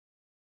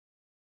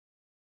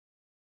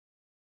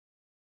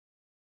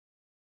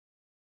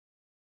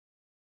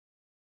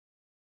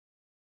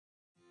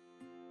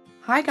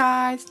Hi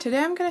guys, today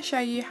I'm going to show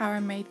you how I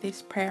made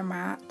this prayer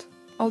mat.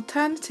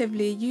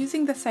 Alternatively,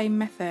 using the same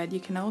method, you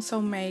can also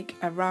make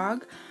a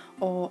rug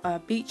or a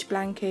beach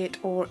blanket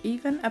or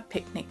even a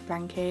picnic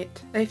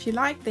blanket. So if you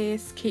like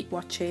this, keep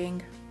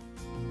watching.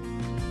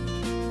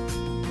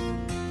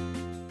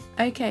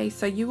 Okay,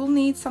 so you will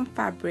need some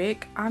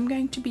fabric. I'm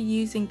going to be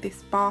using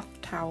this bath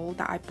towel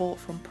that I bought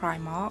from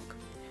Primark.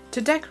 To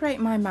decorate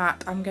my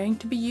mat, I'm going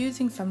to be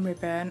using some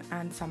ribbon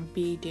and some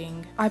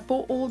beading. I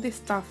bought all this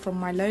stuff from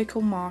my local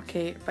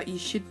market, but you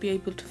should be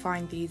able to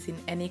find these in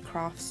any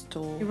craft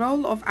store. A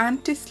roll of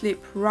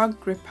anti-slip rug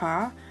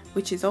gripper,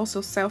 which is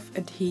also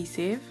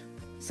self-adhesive,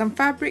 some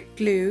fabric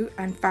glue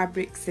and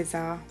fabric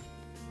scissor.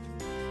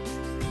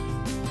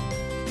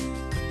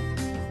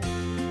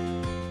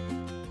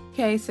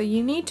 Okay, so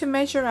you need to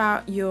measure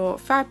out your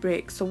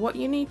fabric. So what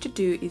you need to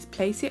do is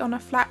place it on a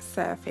flat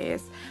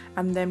surface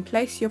and then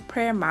place your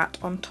prayer mat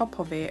on top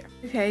of it.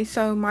 Okay,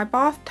 so my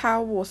bath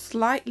towel was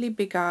slightly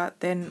bigger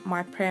than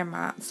my prayer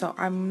mat, so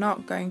I'm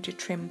not going to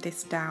trim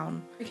this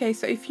down. Okay,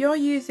 so if you're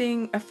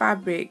using a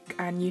fabric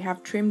and you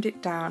have trimmed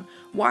it down,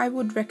 what I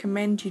would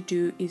recommend you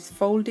do is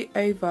fold it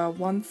over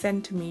 1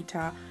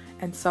 centimeter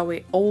and sew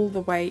it all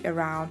the way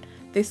around.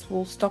 This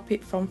will stop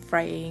it from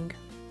fraying.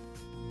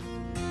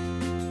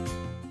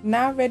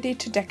 Now ready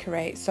to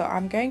decorate, so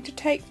I'm going to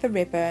take the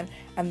ribbon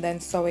and then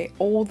sew it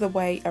all the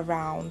way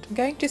around. I'm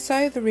going to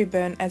sew the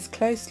ribbon as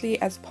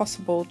closely as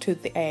possible to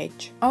the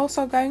edge. I'm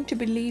also going to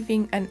be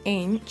leaving an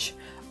inch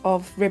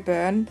of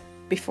ribbon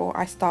before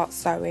I start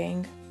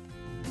sewing.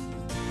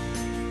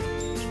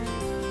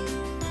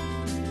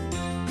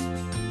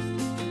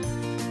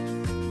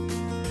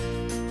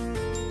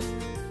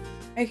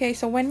 Okay,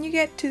 so when you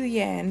get to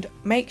the end,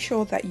 make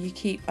sure that you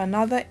keep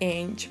another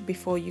inch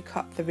before you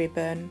cut the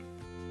ribbon.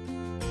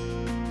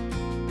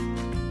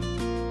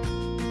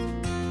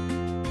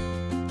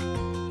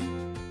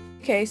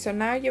 Okay, so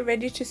now you're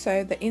ready to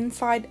sew the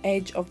inside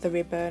edge of the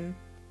ribbon.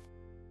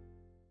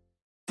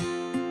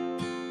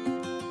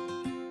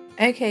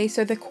 Okay,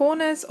 so the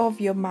corners of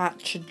your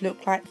mat should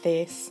look like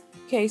this.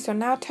 Okay, so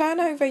now turn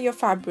over your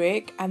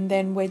fabric and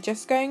then we're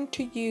just going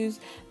to use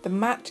the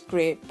mat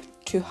grip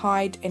to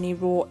hide any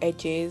raw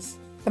edges.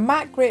 The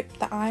mat grip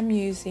that I'm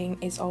using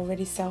is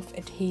already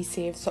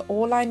self-adhesive, so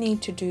all I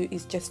need to do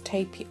is just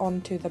tape it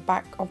onto the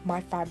back of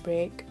my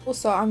fabric.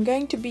 Also, I'm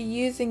going to be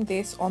using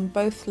this on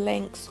both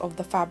lengths of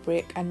the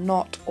fabric and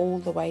not all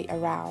the way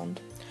around.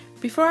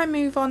 Before I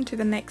move on to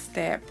the next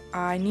step,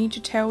 I need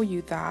to tell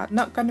you that I'm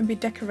not going to be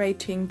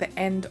decorating the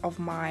end of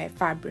my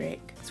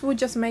fabric. This will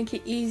just make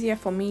it easier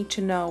for me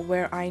to know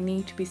where I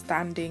need to be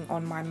standing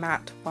on my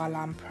mat while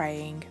I'm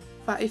praying.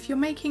 But if you're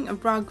making a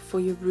rug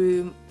for your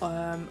room,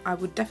 I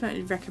would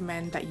definitely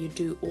recommend that you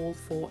do all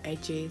 4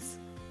 edges.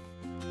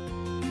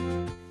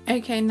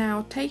 Okay,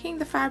 now taking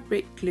the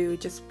fabric glue,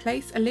 just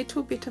place a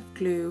little bit of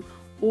glue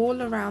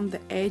all around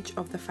the edge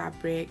of the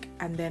fabric,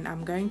 and then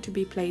I'm going to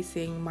be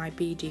placing my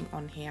beading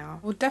on here. I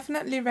would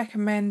definitely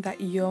recommend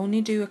that you only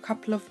do a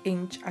couple of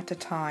inches at a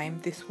time.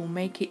 This will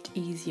make it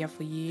easier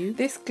for you.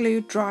 This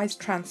glue dries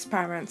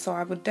transparent, so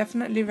I would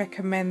definitely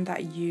recommend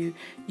that you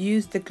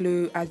use the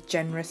glue as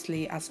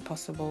generously as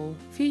possible.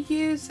 If you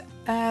use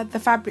the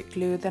fabric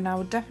glue, then I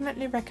would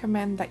definitely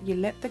recommend that you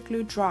let the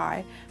glue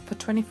dry for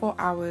 24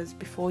 hours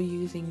before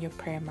using your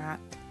prayer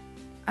mat.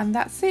 And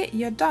that's it,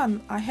 you're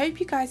done. I hope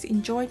you guys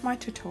enjoyed my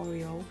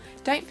tutorial.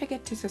 Don't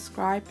forget to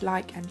subscribe,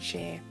 like and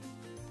share.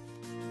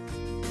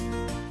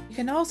 You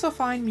can also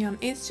find me on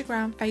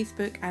Instagram,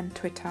 Facebook and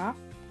Twitter.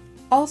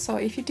 Also,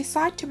 if you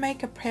decide to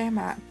make a prayer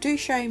mat, do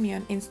show me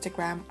on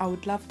Instagram. I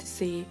would love to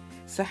see.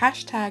 So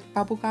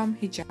 #bubblegum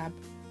hijab.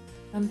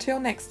 Until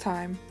next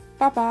time,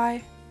 bye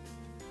bye.